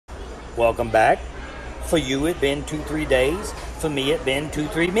Welcome back. For you, it been 2-3 days. For me, it been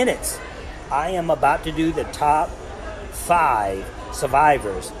 2-3 minutes. I am about to do the top 5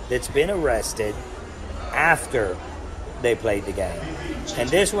 survivors that's been arrested after they played the game. And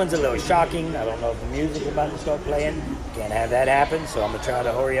this one's a little shocking. I don't know if the music's about to start playing. Can't have that happen, so I'm gonna try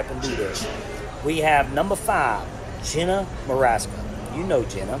to hurry up and do this. We have number 5, Jenna Maraska. You know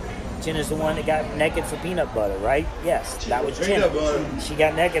Jenna. Jenna's the one that got naked for peanut butter, right? Yes, that was Jenna. She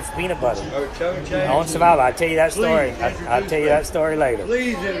got naked for peanut butter. On Survivor, I'll tell you that story. I'll tell you that story later.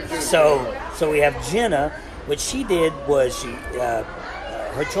 So we have Jenna. What she did was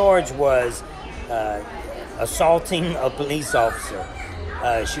her charge was assaulting a police officer.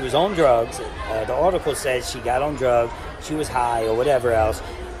 She was on drugs. The article says she got on drugs. She was high or whatever else.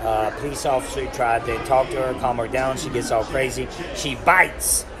 Police officer tried to talk to her, calm her down. She gets all crazy. She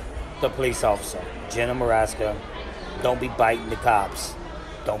bites the police officer. Jenna Maraska, don't be biting the cops.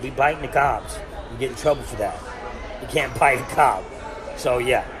 Don't be biting the cops. You get in trouble for that. You can't bite a cop. So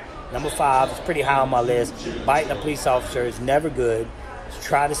yeah, number 5 is pretty high on my list. Biting a police officer is never good.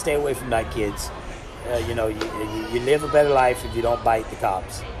 Try to stay away from that, kids. You live a better life if you don't bite the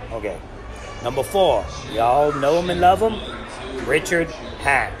cops. Okay. Number 4, y'all know him and love him. Richard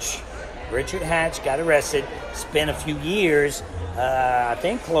Hatch. Richard Hatch got arrested, spent a few years, I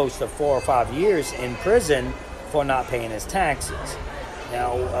think close to 4 or 5 years in prison for not paying his taxes.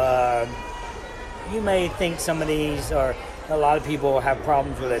 Now, you may think some of these are, a lot of people have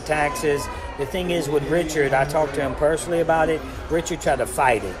problems with their taxes. The thing is with Richard, I talked to him personally about it. Richard tried to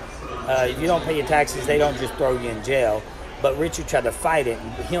fight it. If you don't pay your taxes, they don't just throw you in jail. But Richard tried to fight it.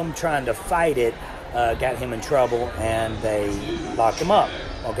 And him trying to fight it got him in trouble, and they locked him up.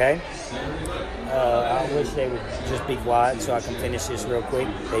 Okay? I wish they would just be quiet so I can finish this real quick.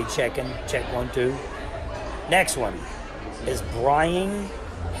 They checking. Check 1, 2. Next one is Brian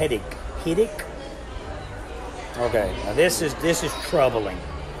Hiddick. Hiddick? Okay, now this is troubling.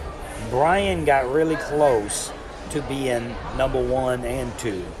 Brian got really close to being number 1 and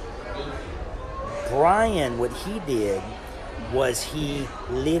 2. Brian, what he did was he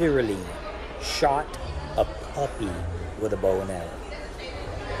literally shot a puppy with a bow and arrow.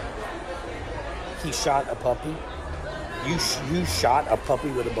 He shot a puppy. You shot a puppy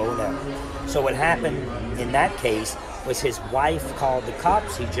with a bow and arrow. So what happened in that case was his wife called the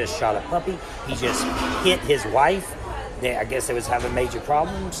cops. He just shot a puppy. He just hit his wife. I guess they was having major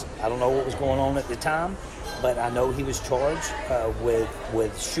problems. I don't know what was going on at the time, but I know he was charged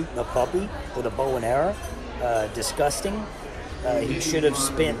with shooting a puppy with a bow and arrow. Disgusting. He should have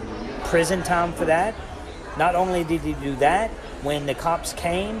spent prison time for that. Not only did he do that, when the cops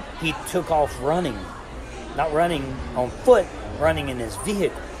came, he took off running. Not running on foot, running in his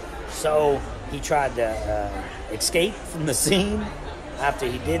vehicle. So he tried to escape from the scene after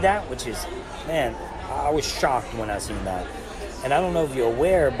he did that, which is, man, I was shocked when I seen that. And I don't know if you're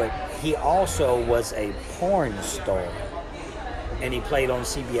aware, but he also was a porn star. And he played on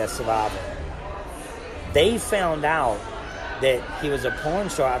CBS Survivor. They found out that he was a porn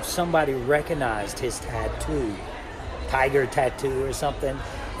star if somebody recognized his tattoo. Tiger tattoo or something.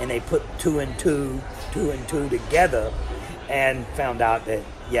 And they put 2 and 2 together and found out that,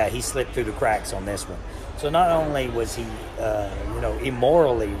 yeah, he slipped through the cracks on this one. So not only was he,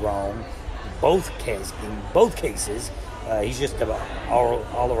 immorally wrong, in both cases, he's just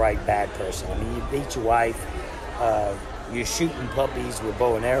all the right bad person. I mean, you beat your wife, you're shooting puppies with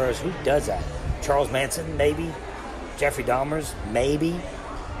bow and arrows. Who does that? Charles Manson, maybe. Jeffrey Dahmer's, maybe.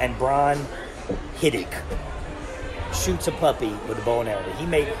 And Brian Hiddick shoots a puppy with a bow and arrow. He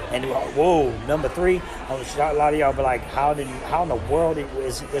made, and whoa, number 3. A lot of y'all be like, how in the world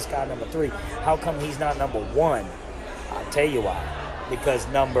is this guy number 3? How come he's not number 1? I'll tell you why. Because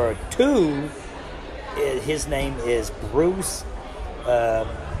number 2, his name is Bruce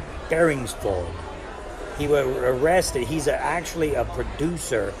Beresford. He was arrested. He's actually a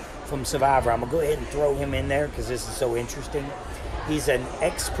producer from Survivor. I'm going to go ahead and throw him in there because this is so interesting. He's an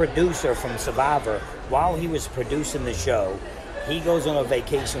ex-producer from Survivor. While he was producing the show, he goes on a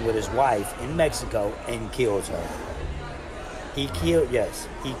vacation with his wife in Mexico and kills her. He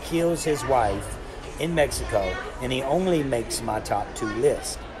kills his wife in Mexico, and he only makes my top 2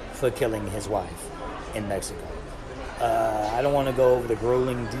 list for killing his wife in Mexico. I don't want to go over the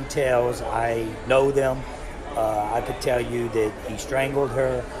grueling details. I know them. I could tell you that he strangled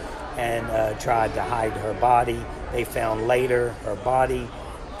her and tried to hide her body. They found later her body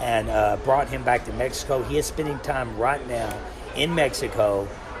and brought him back to Mexico. He is spending time right now in Mexico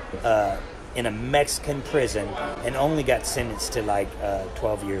in a Mexican prison and only got sentenced to like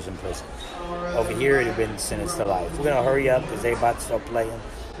 12 years in prison. Over here, it had been sentenced to life. We're going to hurry up because they're about to start playing.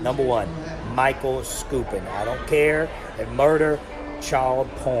 Number one, Michael Scoopin. I don't care if murder, child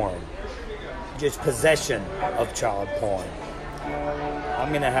porn, just possession of child porn. I'm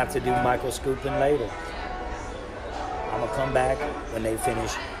going to have to do Michael Scoopin later. I'm going to come back when they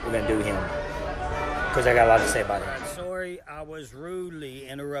finish. We're going to do him, because I got a lot to say about him. Sorry, I was rudely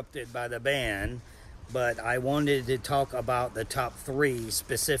interrupted by the band, but I wanted to talk about the top 3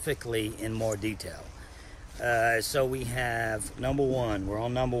 specifically in more detail. So we have number 1. We're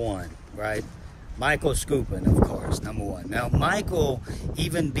on number 1, right? Michael Scoopin, of course, number 1. Now, Michael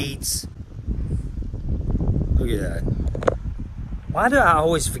even beats... Look at that. Why do I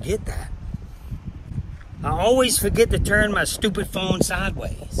always forget that? I always forget to turn my stupid phone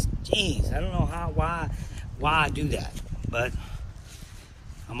sideways. Jeez, I don't know why I do that. But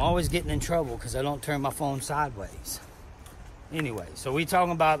I'm always getting in trouble because I don't turn my phone sideways. Anyway, so we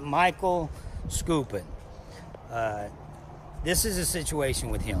talking about Michael Scoopin. This is a situation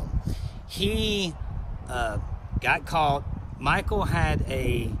with him. He got caught. Michael had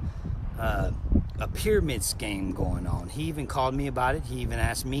a pyramid scheme going on. He even called me about it. He even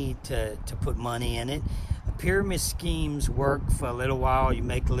asked me to put money in it. Pyramid schemes work for a little while. You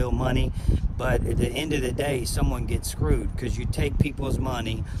make a little money, but at the end of the day, someone gets screwed because you take people's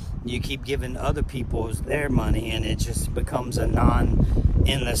money, you keep giving other people's their money, and it just becomes a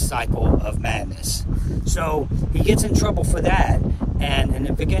endless cycle of madness. So he gets in trouble for that, and an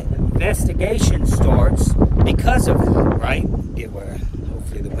investigation starts because of that, right? Get where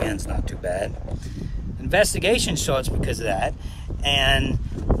hopefully the wind's not too bad. Investigation starts because of that, and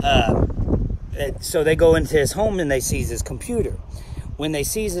so they go into his home and they seize his computer. When they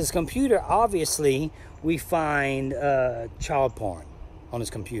seize his computer, obviously we find child porn on his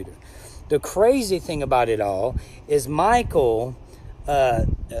computer. The crazy thing about it all is Michael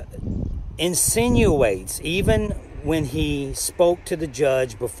insinuates, even when he spoke to the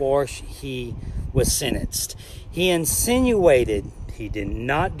judge before he was sentenced, he insinuated he did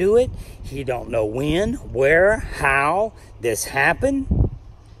not do it. He don't know when, where, how this happened.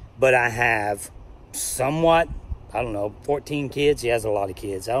 But I have somewhat, I don't know, 14 kids. He has a lot of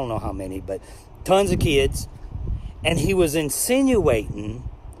kids. I don't know how many, but tons of kids. And he was insinuating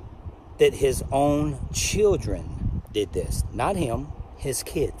that his own children did this. Not him, his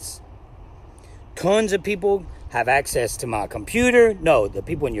kids. Tons of people have access to my computer. No, the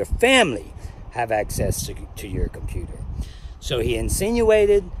people in your family have access to your computer. So he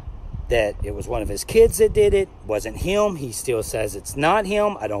insinuated that it was one of his kids that did it. Wasn't him. He still says it's not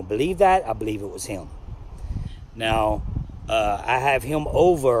him. I don't believe that. I believe it was him. Now, I have him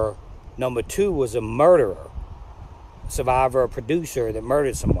over. Number 2 was a murderer, survivor, a producer that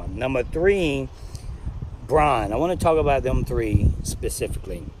murdered someone. Number 3, Brian. I want to talk about them 3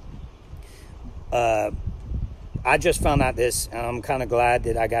 specifically. I just found out this, and I'm kind of glad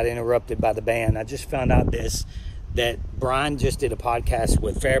that I got interrupted by the band. I just found out this, that Brian just did a podcast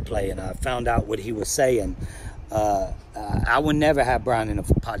with Fair Play, and I found out what he was saying. I would never have Brian in a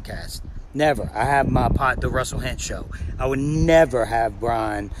podcast. Never. I have the Russell HANTZ show. I would never have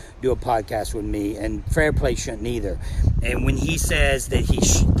Brian do a podcast with me, and Fair Play shouldn't either. And when he says that he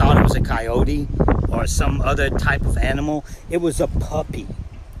thought it was a coyote or some other type of animal, it was a puppy.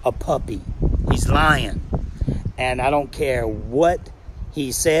 A puppy. He's lying. And I don't care what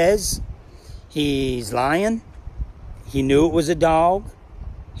he says. He's lying. He knew it was a dog.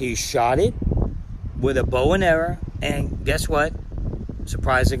 He shot it with a bow and arrow. And guess what?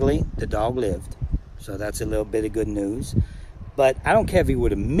 Surprisingly, the dog lived. So that's a little bit of good news. But I don't care if he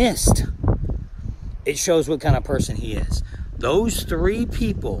would have missed. It shows what kind of person he is. Those 3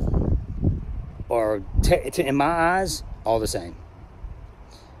 people are, in my eyes, all the same.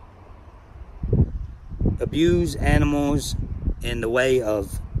 Abuse animals in the way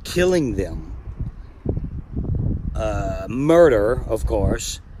of killing them. Murder, of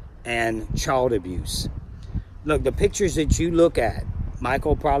course, and child abuse. Look, the pictures that you look at,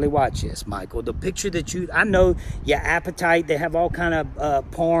 Michael probably watch this, Michael. The picture that I know your appetite, they have all kind of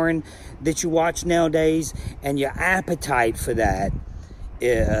porn that you watch nowadays, and your appetite for that,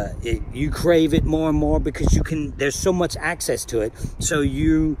 you crave it more and more because there's so much access to it. So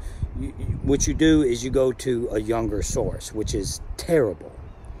what you do is you go to a younger source, which is terrible.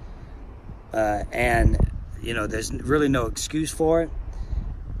 And, there's really no excuse for it.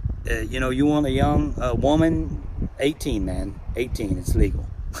 You want a young woman, 18, man. 18, it's legal.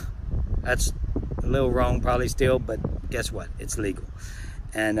 That's a little wrong probably still, but guess what? It's legal.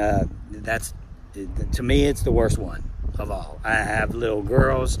 And to me, it's the worst one of all. I have little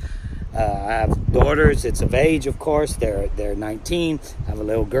girls. I have daughters. It's of age, of course. They're 19. I have a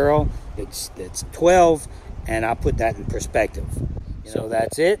little girl. It's 12, and I put that in perspective. So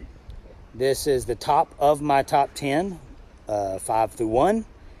that's it. This is the top of my top 10, 5 through 1.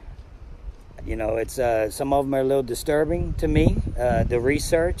 You know, it's some of them are a little disturbing to me. The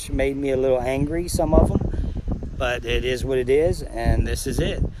research made me a little angry, some of them, but it is what it is, and this is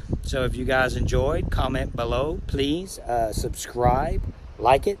it. So if you guys enjoyed, comment below, please. Subscribe,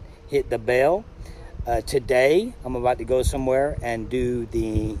 like it, hit the bell. Today, I'm about to go somewhere and do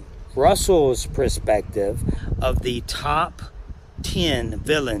the Russell's perspective of the top 10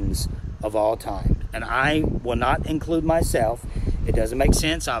 villains of all time. And I will not include myself. It doesn't make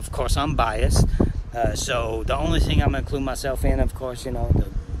sense. Of course, I'm biased. So the only thing I'm going to include myself in, of course, you know,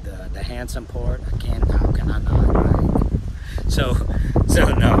 the handsome part. How can I not, right? So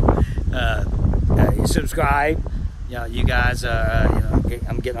no. Subscribe. You know, you guys, you know,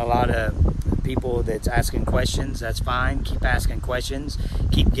 I'm getting a lot of people that's asking questions. That's fine. Keep asking questions.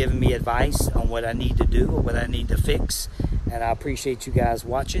 Keep giving me advice on what I need to do or what I need to fix. And I appreciate you guys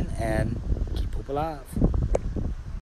watching, and keep hope alive.